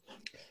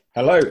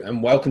Hello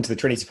and welcome to the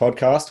Trinity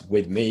Podcast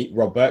with me,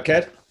 Rob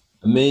Burkhead.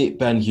 And me,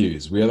 Ben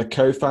Hughes. We are the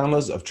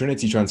co-founders of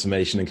Trinity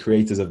Transformation and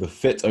creators of the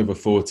Fit Over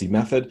 40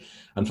 method.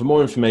 And for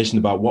more information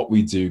about what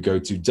we do, go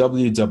to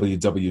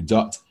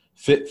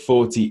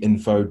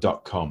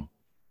www.fit40info.com.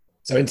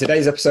 So in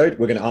today's episode,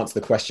 we're going to answer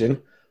the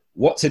question,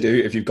 what to do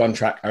if you've gone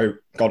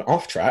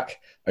off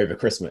track over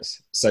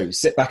Christmas. So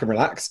sit back and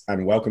relax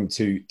and welcome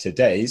to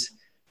today's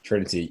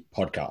Trinity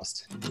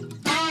Podcast.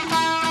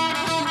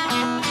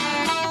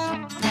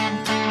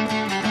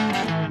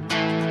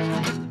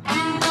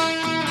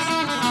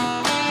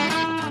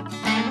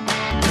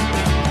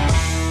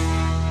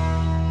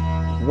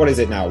 What is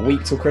it now? A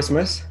week till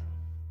Christmas?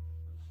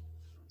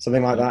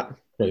 Something like that?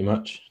 Pretty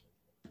much.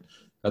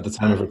 At the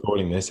time of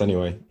recording this,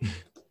 anyway.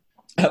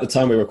 At the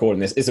time we're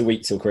recording this, it's a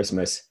week till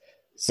Christmas.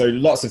 So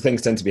lots of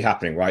things tend to be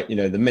happening, right? You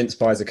know, the mince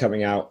pies are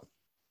coming out.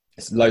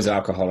 There's loads of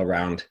alcohol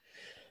around.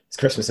 It's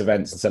Christmas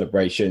events and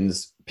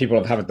celebrations. People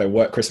have had their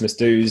work Christmas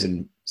dues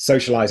and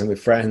socializing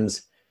with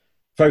friends.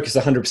 Focus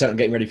 100% on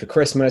getting ready for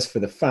Christmas, for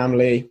the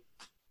family.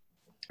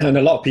 And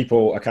a lot of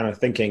people are kind of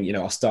thinking, you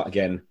know, I'll start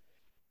again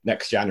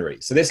next January.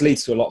 So this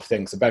leads to a lot of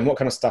things. So Ben, what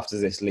kind of stuff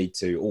does this lead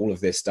to, all of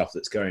this stuff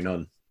that's going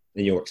on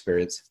in your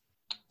experience?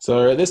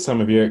 So at this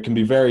time of year, it can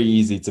be very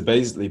easy to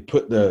basically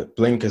put the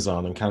blinkers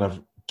on and kind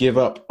of give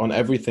up on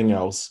everything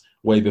else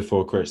way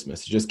before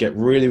Christmas. You just get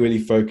really, really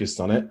focused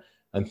on it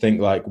and think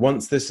like,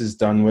 once this is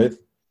done with,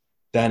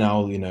 then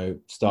I'll,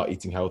 start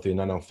eating healthy and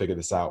then I'll figure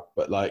this out.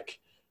 But like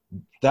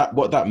that,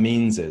 what that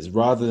means is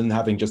rather than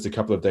having just a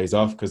couple of days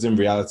off, because in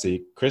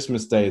reality,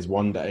 Christmas Day is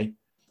one day,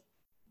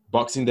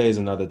 Boxing Day is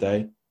another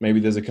day. Maybe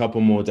there's a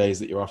couple more days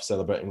that you're off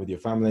celebrating with your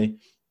family.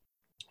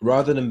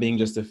 Rather than being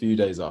just a few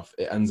days off,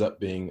 it ends up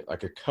being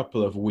like a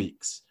couple of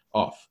weeks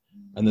off.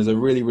 And there's a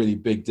really, really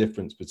big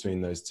difference between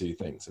those two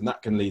things. And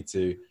that can lead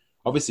to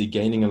obviously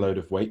gaining a load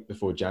of weight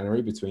before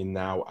January, between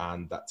now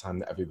and that time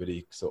that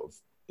everybody sort of,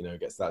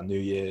 gets that new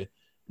year,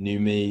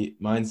 new me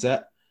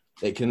mindset.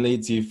 It can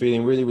lead to you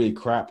feeling really, really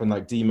crap and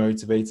like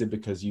demotivated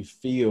because you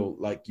feel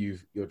like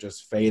you're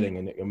just failing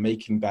and that you're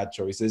making bad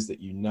choices that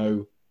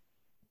you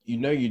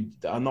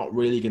are not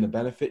really going to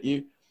benefit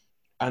you.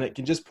 And it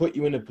can just put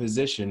you in a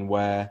position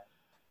where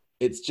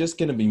it's just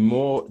going to be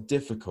more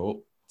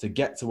difficult to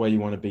get to where you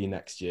want to be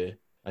next year.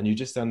 And you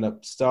just end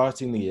up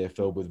starting the year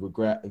filled with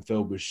regret and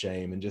filled with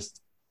shame and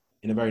just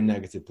in a very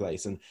negative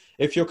place. And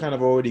if you're kind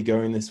of already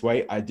going this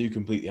way, I do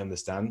completely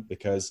understand,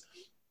 because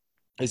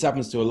this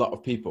happens to a lot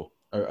of people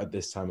at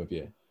this time of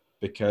year.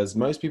 Because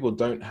most people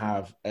don't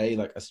have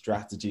a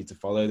strategy to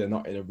follow. They're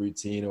not in a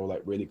routine or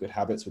like really good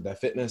habits with their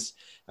fitness.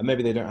 And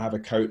maybe they don't have a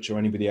coach or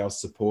anybody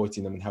else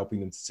supporting them and helping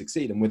them to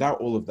succeed. And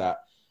without all of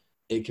that,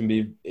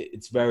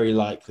 it's very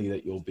likely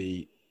that you'll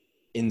be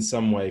in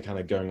some way kind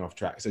of going off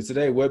track. So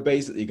today we're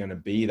basically going to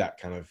be that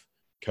kind of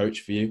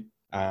coach for you.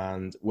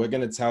 And we're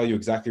going to tell you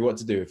exactly what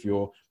to do. If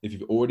you've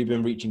already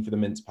been reaching for the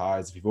mince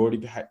pies, if you've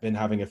already been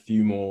having a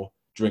few more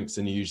drinks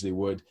than you usually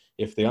would,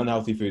 if the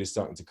unhealthy food is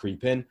starting to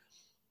creep in,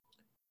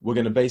 we're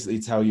going to basically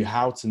tell you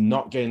how to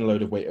not gain a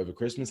load of weight over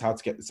Christmas, how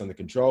to get this under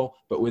control,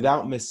 but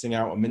without missing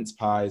out on mince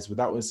pies,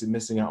 without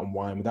missing out on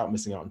wine, without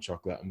missing out on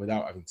chocolate, and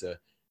without having to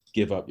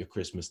give up your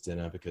Christmas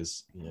dinner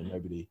because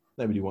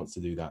nobody wants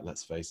to do that,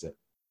 let's face it.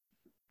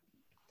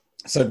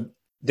 So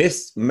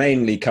this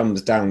mainly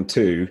comes down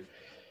to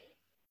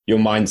your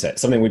mindset,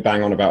 something we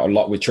bang on about a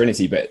lot with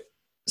Trinity, but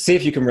see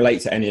if you can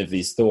relate to any of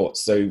these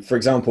thoughts. So for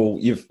example,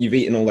 you've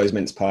eaten all those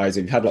mince pies,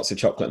 you've had lots of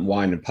chocolate and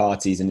wine and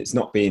parties, and it's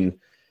not been,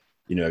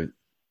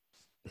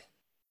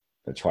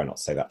 I'll try not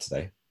to say that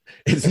today.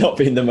 It's not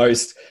been the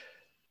most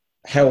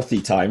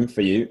healthy time for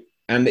you.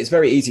 And it's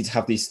very easy to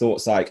have these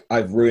thoughts like,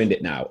 I've ruined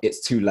it now.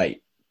 It's too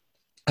late.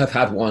 I've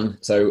had one,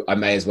 so I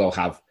may as well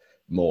have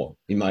more.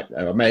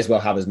 I may as well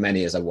have as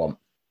many as I want.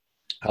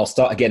 I'll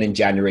start again in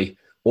January,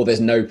 or there's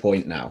no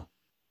point now.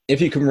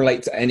 If you can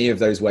relate to any of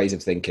those ways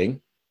of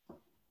thinking,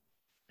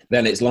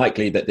 then it's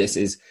likely that this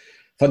is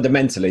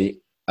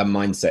fundamentally a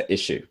mindset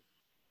issue.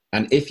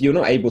 And if you're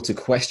not able to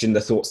question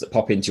the thoughts that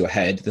pop into your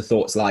head, the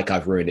thoughts like,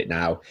 I've ruined it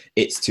now,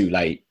 it's too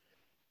late,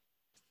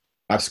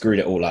 I've screwed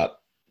it all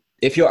up.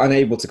 If you're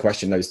unable to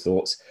question those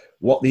thoughts,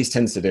 what these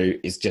tends to do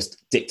is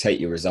just dictate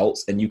your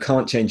results. And you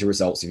can't change your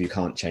results if you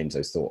can't change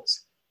those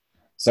thoughts.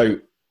 So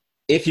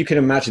if you can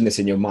imagine this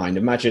in your mind,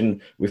 imagine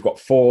we've got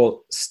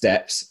 4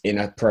 steps in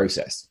a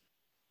process.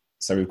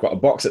 So we've got a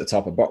box at the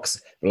top, a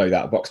box below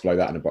that, a box below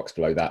that, and a box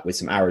below that with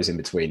some arrows in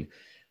between.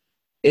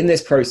 In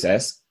this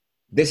process,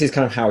 this is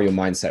kind of how your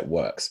mindset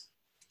works.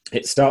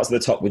 It starts at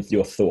the top with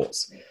your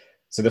thoughts.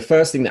 So the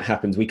first thing that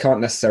happens, we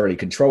can't necessarily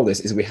control this,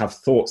 is we have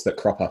thoughts that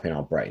crop up in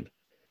our brain.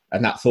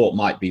 And that thought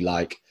might be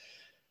like,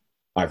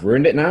 I've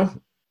ruined it now.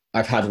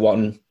 I've had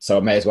one, so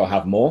I may as well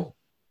have more.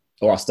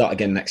 Or I'll start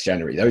again next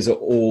January. Those are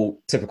all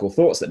typical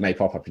thoughts that may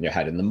pop up in your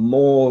head. And the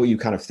more you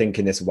kind of think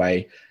in this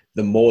way,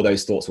 the more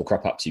those thoughts will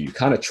crop up to you. You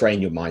kind of train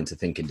your mind to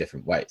think in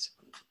different ways.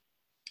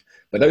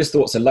 But those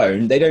thoughts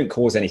alone, they don't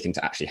cause anything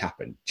to actually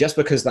happen. Just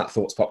because that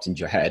thought's popped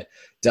into your head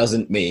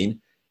doesn't mean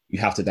you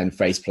have to then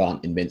face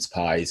plant in mince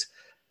pies,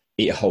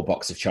 eat a whole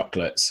box of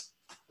chocolates,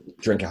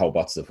 drink a whole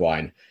bottle of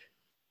wine.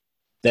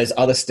 There's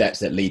other steps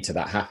that lead to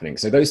that happening.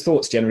 So those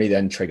thoughts generally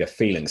then trigger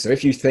feelings. So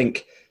if you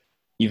think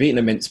you've eaten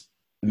a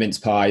mince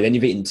pie, then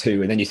you've eaten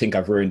two, and then you think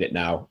I've ruined it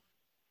now,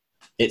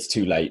 it's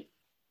too late.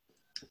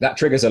 That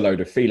triggers a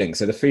load of feelings.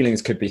 So the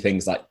feelings could be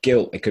things like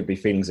guilt. It could be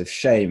feelings of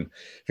shame,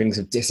 feelings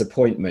of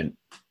disappointment,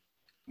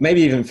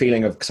 maybe even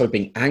feeling of sort of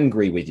being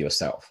angry with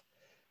yourself.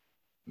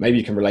 Maybe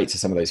you can relate to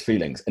some of those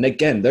feelings. And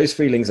again, those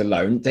feelings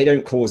alone, they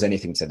don't cause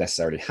anything to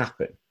necessarily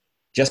happen.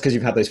 Just because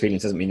you've had those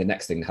feelings doesn't mean the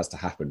next thing has to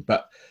happen.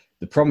 But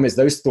the problem is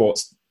those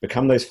thoughts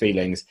become those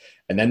feelings,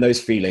 and then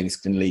those feelings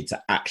can lead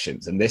to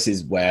actions. And this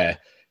is where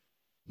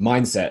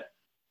mindset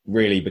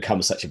really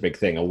becomes such a big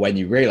thing, or when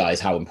you realize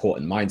how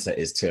important mindset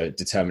is to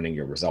determining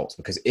your results.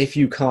 Because if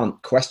you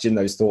can't question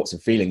those thoughts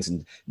and feelings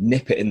and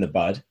nip it in the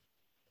bud,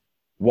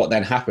 what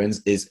then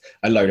happens is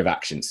a load of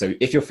action. So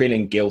if you're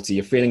feeling guilty,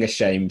 you're feeling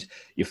ashamed,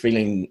 you're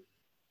feeling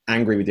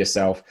angry with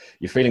yourself,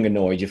 you're feeling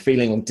annoyed, you're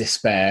feeling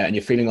despair, and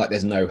you're feeling like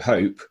there's no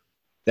hope,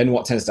 then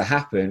what tends to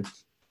happen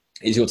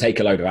is you'll take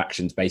a load of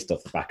actions based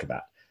off the back of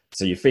that.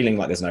 So you're feeling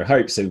like there's no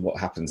hope. So what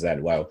happens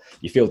then? Well,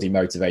 you feel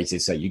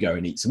demotivated. So you go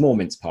and eat some more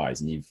mince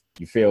pies, and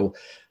you feel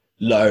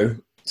low.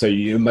 So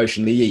you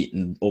emotionally eat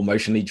or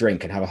emotionally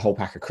drink and have a whole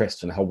pack of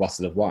crisps and a whole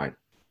bottle of wine.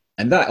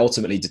 And that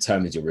ultimately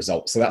determines your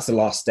results. So that's the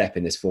last step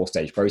in this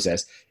 4-stage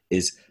process,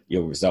 is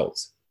your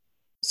results.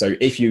 So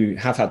if you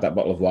have had that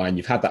bottle of wine,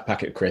 you've had that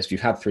packet of crisps,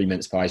 you've had 3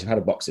 mince pies, you've had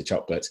a box of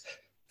chocolates,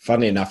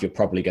 funnily enough, you're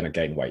probably going to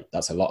gain weight.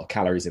 That's a lot of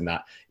calories in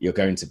that. You're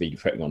going to be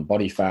putting on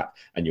body fat,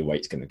 and your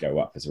weight's going to go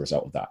up as a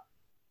result of that.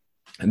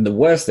 And the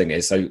worst thing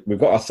is, so we've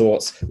got our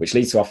thoughts, which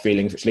lead to our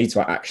feelings, which lead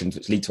to our actions,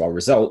 which lead to our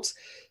results,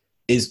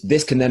 is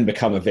this can then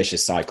become a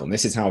vicious cycle. And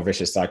this is how a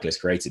vicious cycle is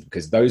created,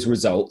 because those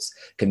results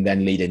can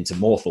then lead into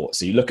more thoughts.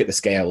 So you look at the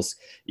scales,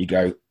 you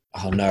go,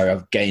 oh no,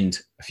 I've gained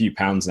a few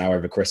pounds now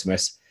over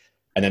Christmas.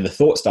 And then the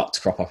thoughts start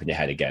to crop up in your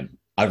head again.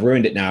 I've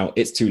ruined it now.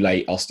 It's too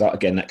late. I'll start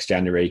again next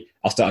January.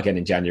 I'll start again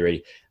in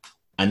January.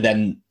 And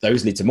then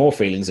those lead to more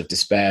feelings of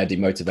despair,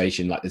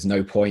 demotivation, like there's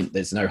no point,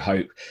 there's no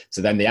hope.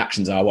 So then the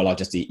actions are, well, I'll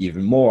just eat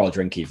even more, I'll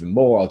drink even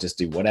more, I'll just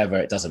do whatever,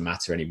 it doesn't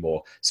matter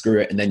anymore, screw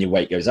it. And then your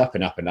weight goes up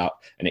and up and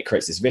up, and it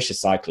creates this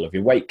vicious cycle of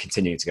your weight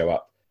continuing to go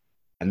up.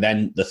 And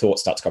then the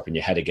thoughts start to crop in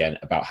your head again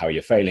about how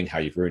you're failing, how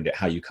you've ruined it,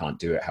 how you can't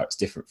do it, how it's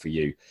different for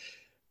you,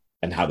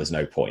 and how there's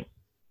no point.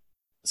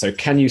 So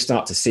can you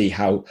start to see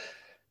how,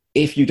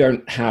 if you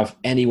don't have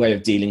any way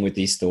of dealing with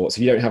these thoughts,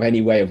 if you don't have any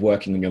way of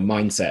working on your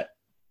mindset,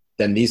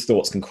 then these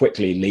thoughts can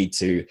quickly lead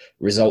to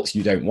results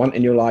you don't want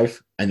in your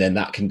life. And then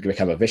that can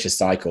become a vicious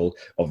cycle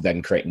of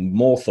then creating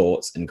more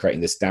thoughts and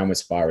creating this downward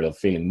spiral of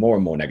feeling more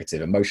and more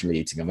negative, emotionally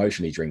eating,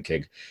 emotionally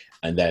drinking.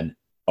 And then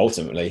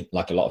ultimately,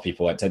 like a lot of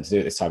people tend to do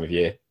at this time of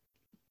year,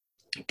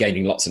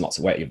 gaining lots and lots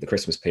of weight over the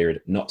Christmas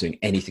period, not doing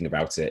anything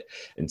about it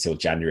until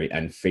January,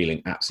 and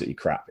feeling absolutely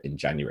crap in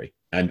January.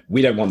 And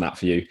we don't want that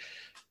for you.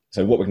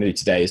 So what we're going to do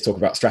today is talk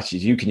about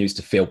strategies you can use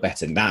to feel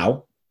better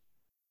now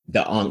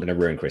that aren't going to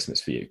ruin Christmas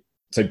for you.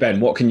 So Ben,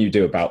 what can you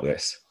do about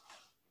this?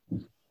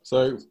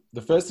 So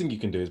the first thing you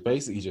can do is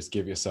basically just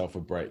give yourself a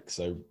break.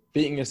 So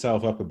beating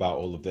yourself up about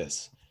all of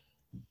this,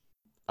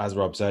 as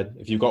Rob said,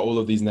 if you've got all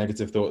of these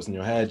negative thoughts in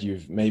your head,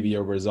 maybe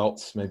your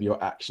results, maybe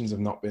your actions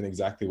have not been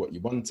exactly what you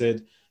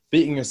wanted.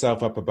 Beating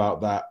yourself up about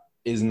that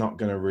is not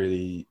going to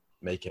really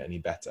make it any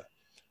better.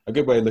 A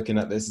good way of looking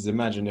at this is,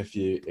 imagine if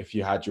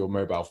you had your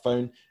mobile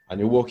phone and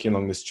you're walking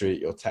along the street,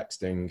 you're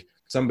texting,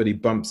 somebody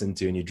bumps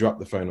into you and you drop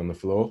the phone on the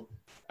floor,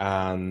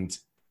 and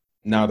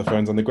now the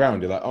phone's on the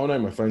ground. You're like, oh no,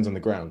 my phone's on the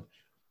ground.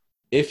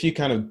 If you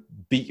kind of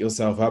beat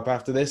yourself up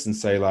after this and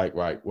say like,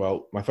 right,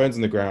 well, my phone's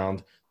on the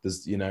ground,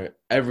 there's,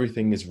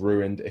 everything is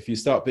ruined. If you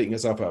start beating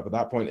yourself up at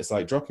that point, it's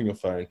like dropping your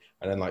phone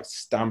and then like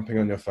stamping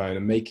on your phone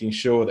and making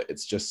sure that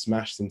it's just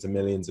smashed into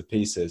millions of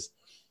pieces,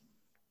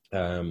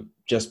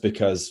 just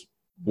because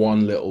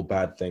one little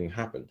bad thing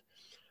happened.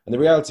 And the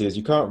reality is,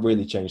 you can't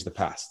really change the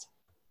past.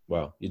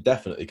 Well, you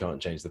definitely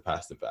can't change the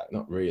past, in fact,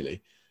 not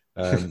really.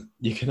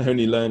 You can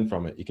only learn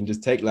from it. You can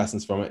just take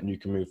lessons from it and you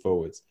can move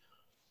forwards.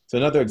 So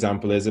another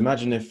example is,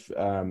 imagine if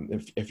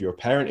you're a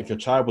parent, if your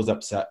child was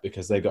upset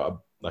because they got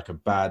a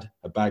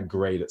bad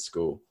grade at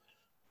school,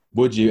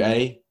 would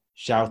you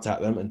shout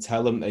at them and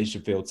tell them they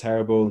should feel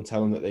terrible and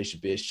tell them that they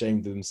should be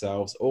ashamed of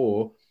themselves?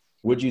 Or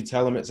would you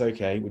tell them it's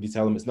okay? Would you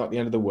tell them it's not the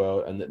end of the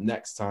world and that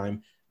next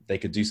time they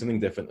could do something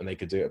different and they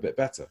could do it a bit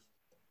better?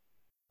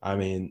 I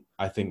mean,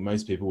 I think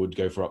most people would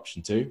go for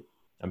option 2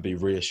 and be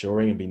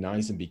reassuring and be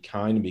nice and be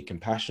kind and be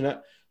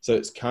compassionate. So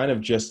it's kind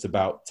of just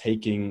about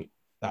taking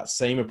that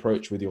same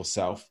approach with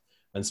yourself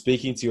and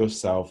speaking to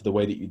yourself the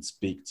way that you'd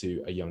speak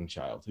to a young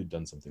child who'd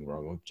done something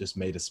wrong or just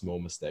made a small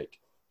mistake.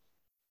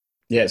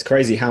 Yeah, it's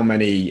crazy how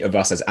many of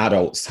us as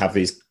adults have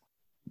these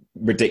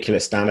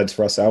ridiculous standards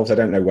for ourselves. I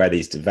don't know where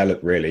these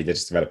develop really. They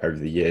just develop over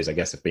the years, I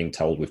guess, of being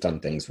told we've done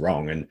things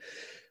wrong and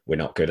we're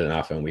not good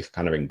enough, and we've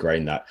kind of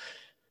ingrained that.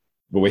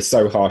 But we're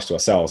so harsh to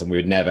ourselves, and we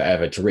would never,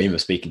 ever dream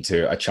of speaking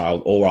to a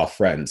child or our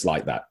friends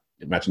like that.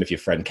 Imagine if your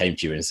friend came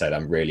to you and said,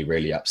 I'm really,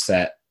 really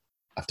upset.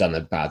 I've done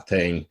a bad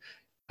thing.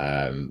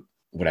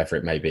 whatever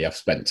it may be, I've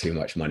spent too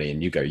much money,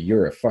 and you go,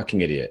 you're a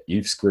fucking idiot.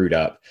 You've screwed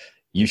up.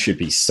 You should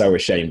be so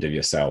ashamed of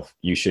yourself.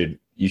 You should,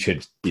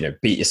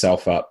 beat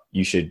yourself up.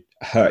 You should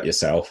hurt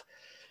yourself.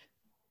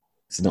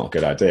 It's not a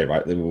good idea,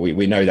 right?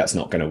 We know that's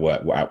not going to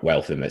work out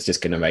well for them. It's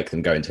just going to make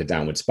them go into a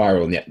downward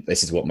spiral. And yet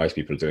this is what most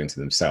people are doing to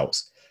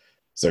themselves.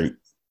 So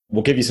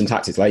we'll give you some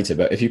tactics later,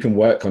 but if you can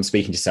work on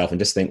speaking to yourself and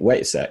just think,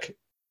 wait a sec,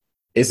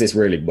 is this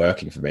really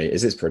working for me?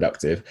 Is this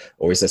productive?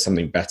 Or is there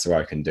something better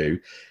I can do?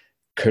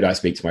 Could I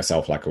speak to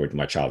myself like I would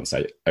my child and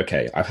say,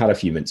 okay, I've had a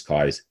few mince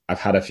pies. I've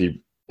had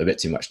a bit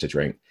too much to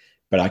drink,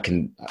 but I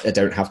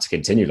don't have to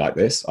continue like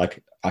this.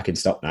 I can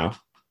stop now.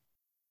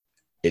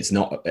 I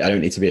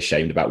don't need to be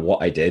ashamed about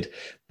what I did,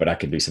 but I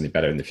can do something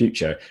better in the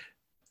future.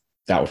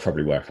 That would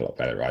probably work a lot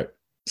better, right?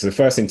 So the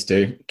first thing to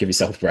do, give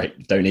yourself a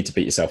break. Don't need to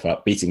beat yourself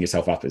up. Beating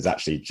yourself up is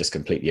actually just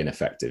completely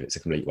ineffective. It's a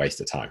complete waste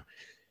of time.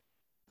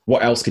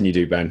 What else can you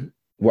do, Ben?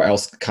 What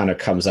else kind of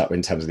comes up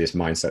in terms of this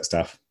mindset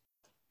stuff?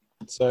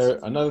 So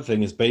another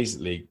thing is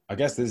basically, I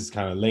guess this is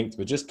kind of linked,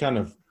 but just kind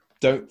of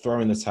don't throw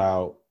in the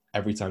towel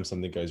every time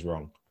something goes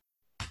wrong.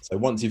 So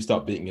once you've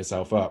stopped beating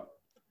yourself up,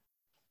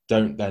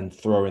 don't then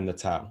throw in the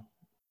towel.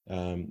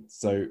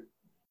 So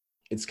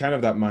it's kind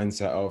of that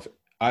mindset of,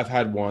 I've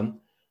had one,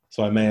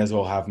 so I may as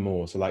well have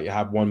more. So like you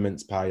have one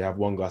mince pie, you have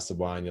one glass of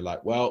wine, you're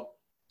like, well,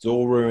 it's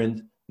all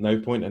ruined, no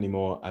point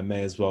anymore. I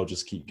may as well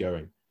just keep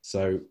going.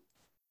 So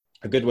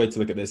a good way to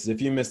look at this is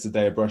if you missed a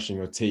day of brushing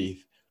your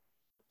teeth,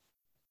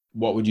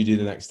 what would you do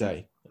the next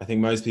day? I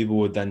think most people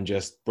would then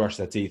just brush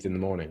their teeth in the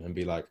morning and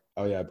be like,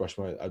 oh yeah,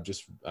 I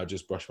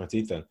just brushed my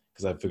teeth then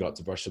because I forgot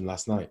to brush them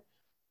last night,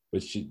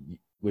 which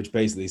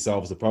basically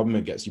solves the problem.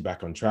 It gets you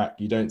back on track.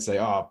 You don't say,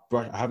 I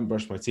haven't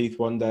brushed my teeth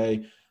one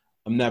day,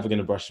 I'm never going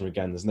to brush them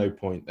again. There's no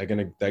point. They're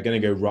going to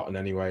go rotten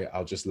anyway.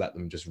 I'll just let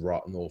them just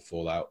rot and all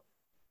fall out,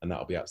 and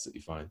that'll be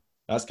absolutely fine.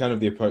 That's kind of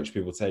the approach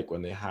people take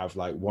when they have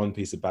like one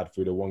piece of bad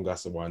food or one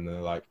glass of wine. And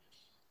they're like,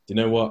 you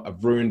know what?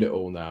 I've ruined it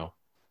all now.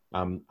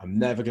 I'm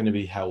never going to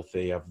be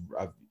healthy.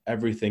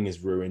 Everything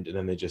is ruined. And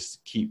then they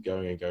just keep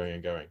going and going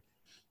and going.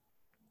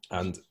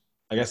 And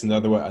I guess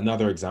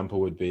another example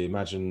would be,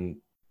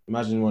 imagine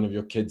one of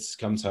your kids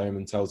comes home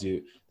and tells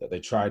you that they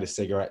tried a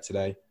cigarette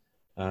today.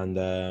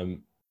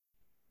 And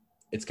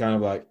it's kind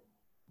of like,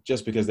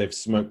 just because they've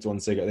smoked one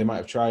cigarette, they might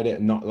have tried it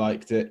and not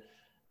liked it,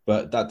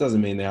 but that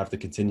doesn't mean they have to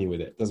continue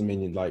with it. It doesn't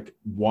mean like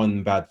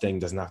one bad thing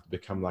doesn't have to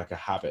become like a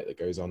habit that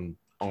goes on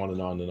and on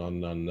and on and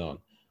on and on.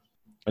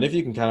 And if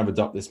you can kind of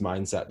adopt this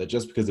mindset that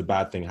just because a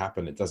bad thing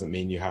happened, it doesn't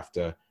mean you have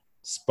to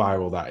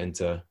spiral that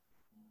into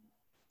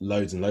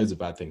loads and loads of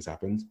bad things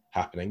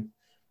happening.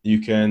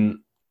 You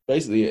can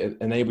basically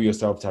enable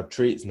yourself to have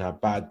treats and have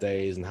bad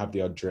days and have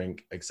the odd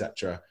drink,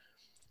 etc.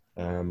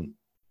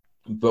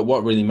 But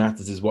what really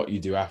matters is what you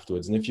do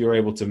afterwards. And if you're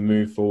able to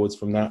move forwards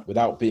from that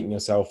without beating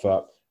yourself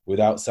up,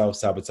 without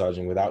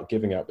self-sabotaging, without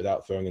giving up,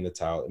 without throwing in the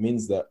towel, it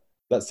means that,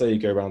 let's say you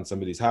go around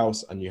somebody's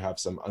house and you have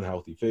some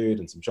unhealthy food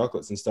and some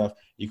chocolates and stuff,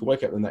 you can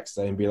wake up the next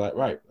day and be like,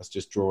 right, let's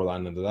just draw a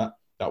line under that.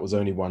 That was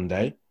only one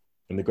day.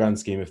 In the grand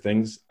scheme of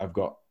things, I've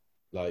got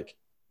like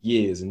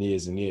years and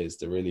years and years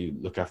to really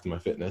look after my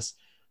fitness.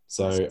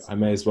 So I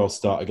may as well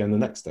start again the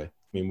next day.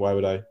 I mean,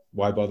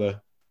 why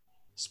bother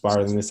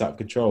spiraling this out of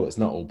control? It's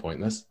not all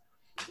pointless.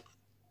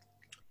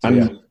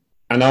 So,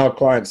 and our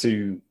clients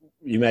who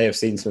you may have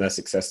seen some of their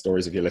success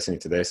stories if you're listening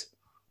to this,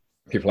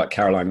 people like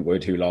Caroline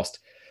Wood, who lost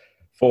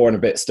 4 and a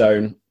bit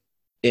stone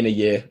in a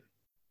year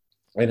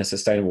in a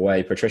sustainable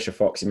way. Patricia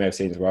Fox, you may have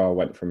seen as well,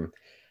 went from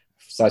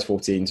size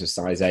 14 to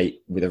size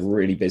 8 with a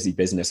really busy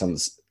business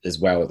as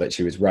well that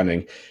she was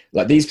running.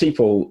 Like, these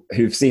people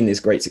who've seen this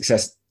great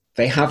success,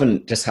 they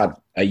haven't just had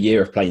a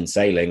year of plain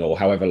sailing or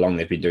however long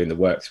they've been doing the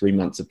work, 3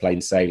 months of plain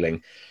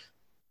sailing.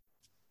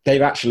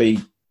 They've actually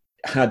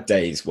had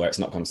days where it's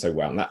not gone so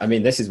well. And I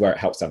mean, this is where it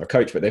helps to have a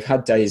coach, but they've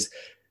had days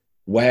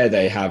where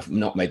they have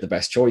not made the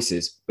best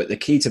choices. But the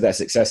key to their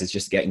success is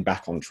just getting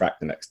back on track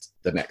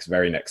the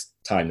very next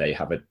time they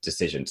have a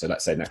decision. So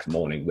let's say next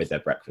morning with their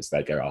breakfast,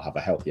 they go, I'll have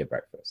a healthier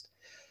breakfast.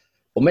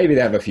 Or maybe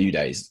they have a few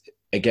days.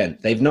 Again,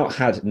 they've not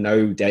had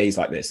no days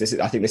like this.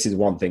 I think this is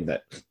one thing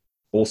that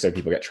also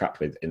people get trapped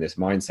with in this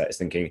mindset, is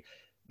thinking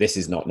this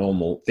is not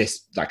normal.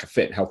 This, like, a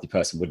fit and healthy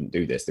person wouldn't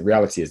do this. The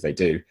reality is they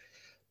do,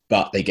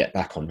 but they get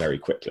back on very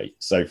quickly.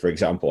 So for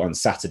example, on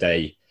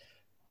Saturday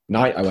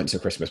night, I went to a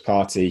Christmas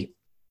party,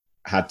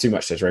 had too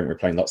much to drink. We were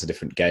playing lots of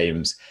different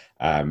games,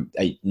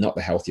 ate not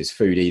the healthiest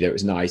food either. It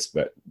was nice,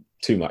 but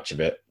too much of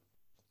it.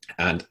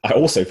 And I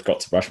also forgot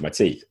to brush my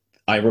teeth.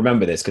 I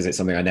remember this because it's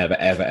something I never,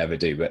 ever, ever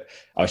do. But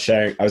I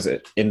was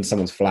in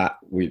someone's flat.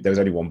 There was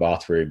only one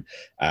bathroom.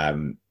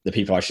 The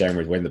people I was sharing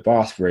with were in the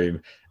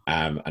bathroom.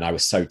 And I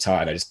was so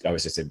tired. I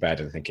was just in bed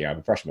and thinking, I'll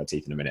brush my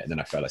teeth in a minute. And then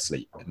I fell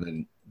asleep. And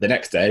then the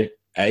next day,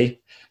 I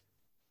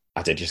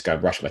did just go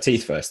and brush my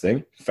teeth first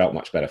thing. Felt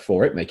much better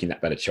for it, making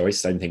that better choice.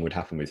 Same thing would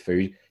happen with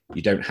food.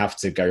 You don't have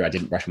to go, I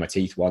didn't brush my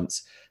teeth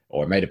once,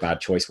 or I made a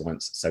bad choice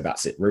once, so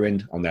that's it,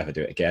 ruined. I'll never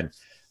do it again.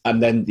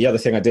 And then the other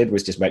thing I did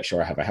was just make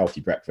sure I have a healthy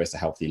breakfast, a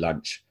healthy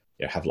lunch,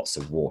 have lots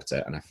of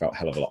water, and I felt a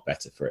hell of a lot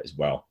better for it as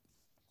well.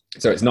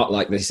 So it's not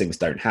like these things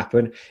don't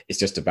happen. It's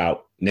just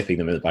about nipping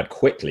them in the bud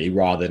quickly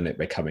rather than it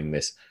becoming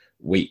this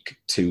week,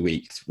 2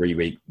 week, 3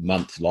 week,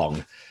 month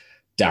long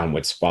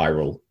downward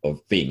spiral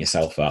of beating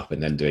yourself up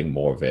and then doing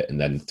more of it and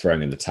then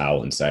throwing in the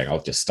towel and saying,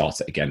 I'll just start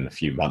it again in a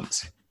few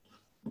months.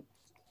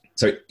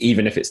 So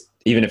even if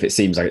it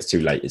seems like it's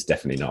too late, it's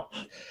definitely not.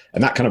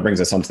 And that kind of brings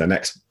us on to the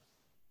next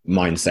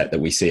mindset that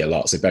we see a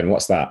lot. So Ben,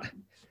 what's that?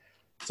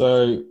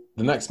 So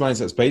the next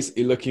mindset is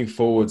basically looking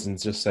forwards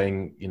and just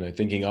saying,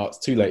 thinking, oh, it's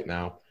too late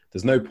now.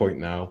 There's no point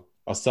now.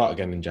 I'll start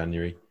again in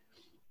January.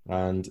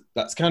 And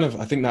that's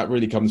I think that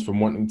really comes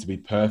from wanting to be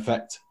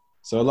perfect.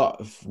 So a lot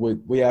of,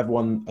 we have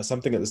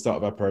something at the start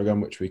of our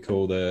program, which we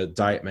call the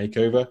diet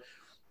makeover,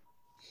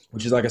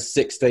 which is like a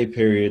 6-day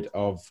period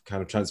of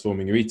kind of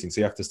transforming your eating.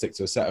 So you have to stick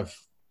to a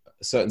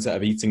certain set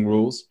of eating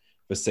rules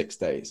for 6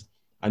 days.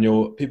 And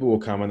people will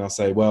come and they'll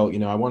say, well,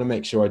 I want to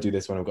make sure I do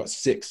this when I've got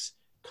 6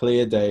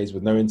 clear days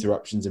with no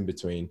interruptions in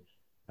between.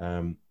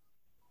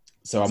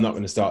 So I'm not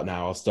going to start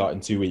now. I'll start in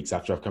 2 weeks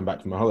after I've come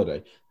back from my holiday.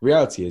 The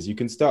reality is you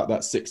can start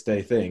that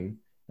 6-day thing.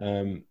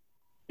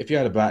 If you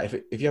have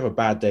a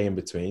bad day in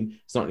between,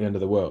 it's not the end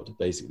of the world,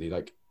 basically.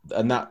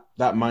 And that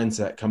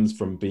mindset comes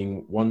from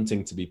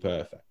wanting to be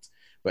perfect.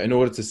 But in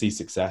order to see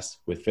success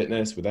with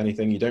fitness, with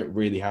anything, you don't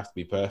really have to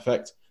be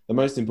perfect. The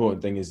most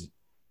important thing is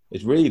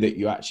really that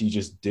you actually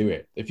just do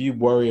it. If you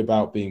worry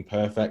about being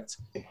perfect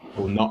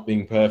or not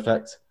being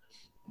perfect,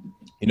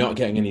 you're not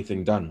getting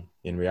anything done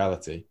in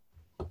reality.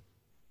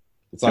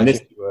 It's like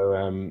if you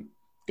were,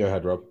 go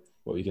ahead, Rob.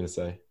 What were you going to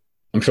say?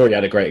 I'm sure you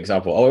had a great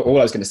example. All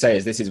I was going to say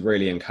is this is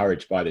really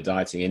encouraged by the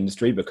dieting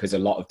industry because a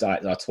lot of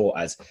diets are taught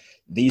as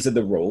these are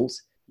the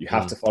rules. You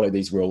have to follow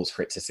these rules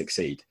for it to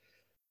succeed.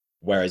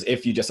 Whereas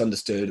if you just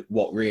understood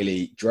what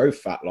really drove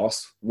fat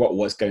loss, what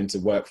was going to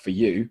work for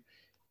you,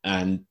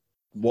 and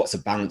what's a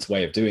balanced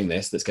way of doing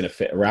this that's going to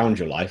fit around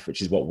your life,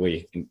 which is what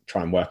we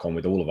try and work on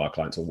with all of our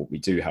clients, or what we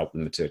do help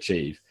them to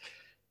achieve,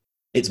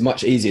 it's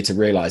much easier to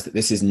realize that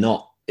it's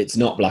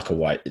not black or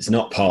white. It's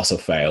not pass or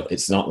fail.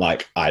 It's not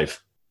like I've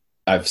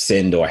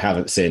sinned or I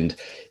haven't sinned.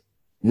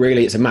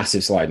 Really, it's a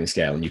massive sliding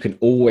scale, and you can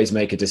always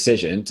make a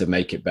decision to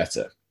make it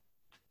better.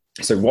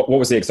 So what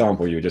was the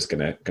example you were just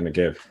gonna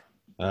give?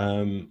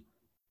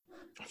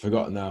 I've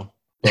forgotten now.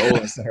 But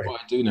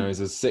what I do know is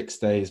there's 6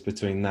 days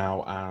between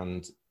now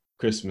and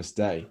Christmas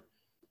Day.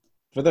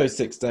 For those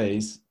 6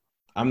 days,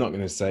 I'm not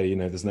going to say,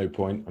 there's no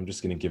point. I'm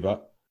just going to give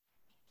up.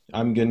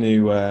 I'm going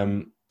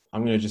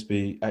to just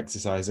be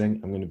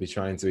exercising. I'm going to be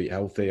trying to eat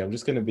healthy. I'm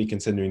just going to be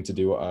continuing to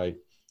do what I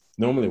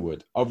normally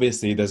would.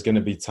 Obviously, there's going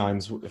to be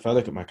times, if I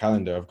look at my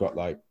calendar, I've got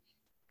like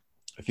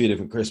a few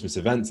different Christmas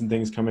events and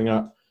things coming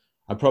up.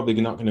 I'm probably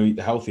not going to eat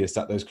the healthiest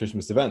at those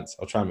Christmas events.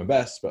 I'll try my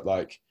best, but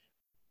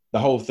the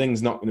whole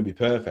thing's not going to be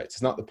perfect.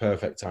 It's not the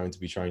perfect time to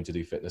be trying to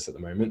do fitness at the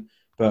moment.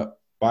 But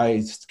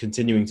by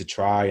continuing to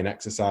try and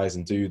exercise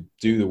and do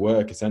the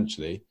work,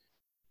 essentially,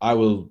 I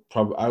will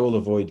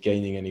avoid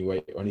gaining any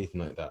weight or anything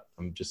like that.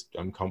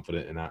 I'm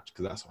confident in that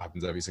because that's what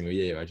happens every single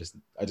year. I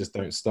just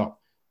don't stop.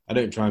 I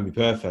don't try and be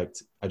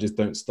perfect. I just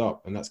don't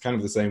stop. And that's kind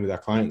of the same with our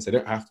clients. They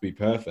don't have to be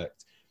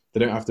perfect. They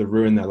don't have to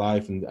ruin their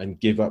life and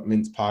give up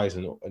mince pies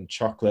and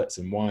chocolates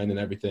and wine and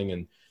everything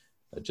and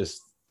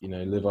just,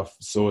 live off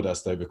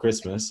sawdust over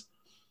Christmas.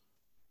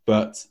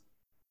 But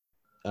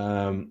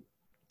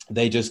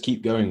they just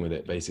keep going with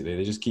it, basically.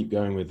 They just keep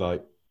going with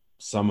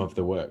some of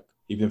the work.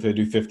 Even if they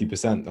do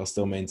 50%, they'll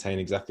still maintain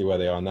exactly where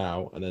they are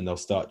now. And then they'll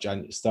start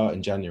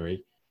in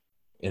January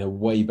in a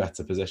way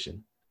better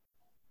position.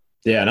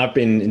 Yeah, and I've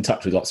been in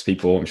touch with lots of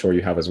people, I'm sure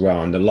you have as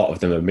well, and a lot of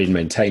them have been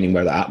maintaining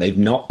where they're at. They've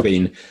not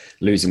been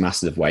losing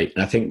massive weight.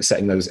 And I think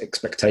setting those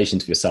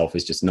expectations for yourself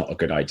is just not a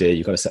good idea.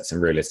 You've got to set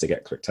some realistic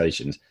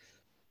expectations.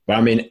 But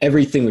I mean,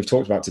 everything we've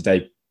talked about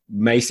today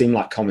may seem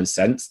like common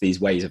sense,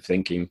 these ways of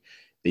thinking,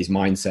 these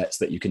mindsets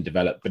that you can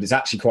develop, but it's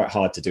actually quite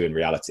hard to do in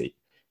reality.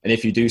 And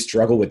if you do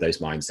struggle with those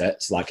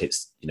mindsets, like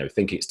it's,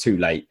 thinking it's too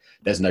late,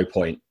 there's no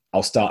point,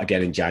 I'll start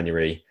again in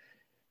January,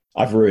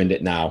 I've ruined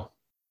it now.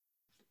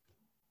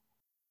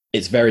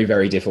 It's very,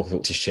 very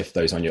difficult to shift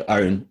those on your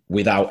own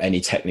without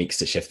any techniques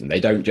to shift them. They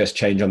don't just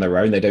change on their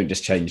own. They don't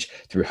just change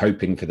through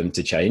hoping for them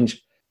to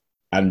change.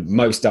 And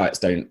most diets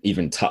don't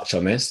even touch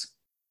on this.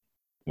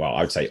 Well,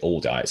 I would say all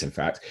diets, in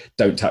fact,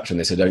 don't touch on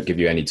this or don't give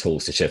you any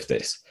tools to shift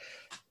this.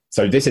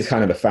 So this is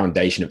kind of the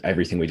foundation of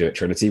everything we do at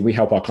Trinity. We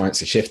help our clients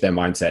to shift their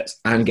mindsets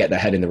and get their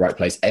head in the right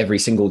place every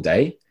single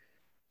day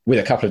with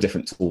a couple of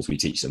different tools we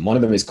teach them. One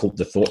of them is called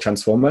the Thought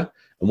Transformer.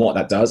 And what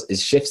that does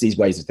is shifts these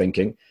ways of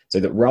thinking so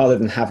that rather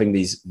than having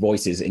these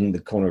voices in the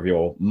corner of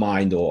your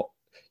mind or,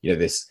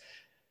 this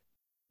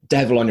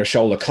devil on your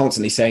shoulder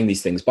constantly saying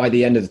these things, by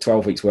the end of the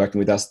 12 weeks working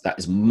with us, that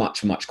is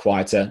much, much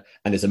quieter.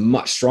 And there's a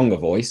much stronger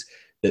voice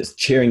that's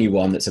cheering you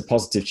on, that's a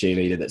positive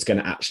cheerleader, that's going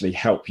to actually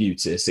help you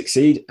to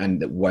succeed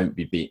and that won't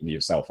be beating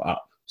yourself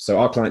up. So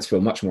our clients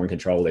feel much more in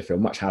control, they feel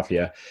much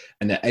happier,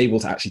 and they're able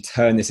to actually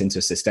turn this into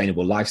a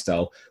sustainable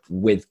lifestyle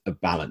with a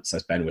balance,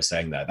 as Ben was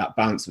saying there. That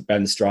balance that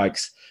Ben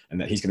strikes and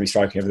that he's going to be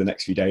striking over the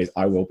next few days,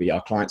 I will be,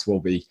 our clients will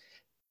be,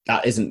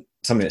 that isn't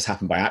something that's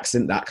happened by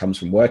accident. That comes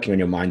from working on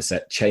your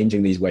mindset,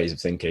 changing these ways of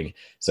thinking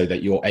so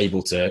that you're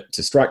able to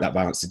strike that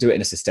balance, to do it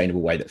in a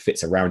sustainable way that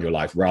fits around your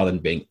life rather than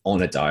being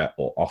on a diet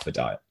or off a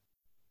diet.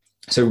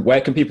 So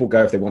where can people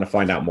go if they want to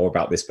find out more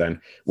about this,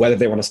 Ben? Whether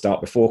they want to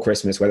start before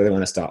Christmas, whether they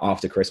want to start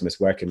after Christmas,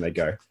 where can they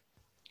go?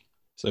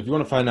 So if you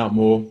want to find out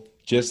more,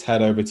 just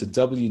head over to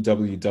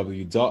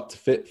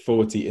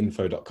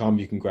www.fit40info.com.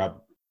 You can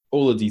grab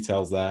all the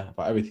details there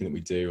about everything that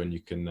we do, and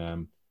you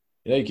can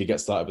you can get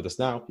started with us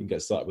now. You can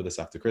get started with us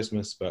after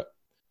Christmas, but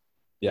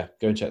yeah,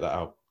 go and check that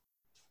out.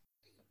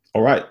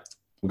 All right.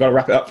 We've got to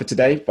wrap it up for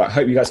today, but I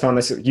hope you guys found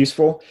this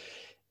useful.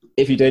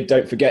 If you did,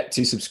 don't forget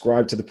to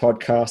subscribe to the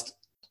podcast.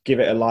 Give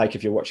it a like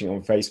if you're watching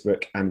on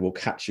Facebook, and we'll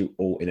catch you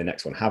all in the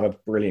next one. Have a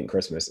brilliant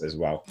Christmas as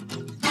well.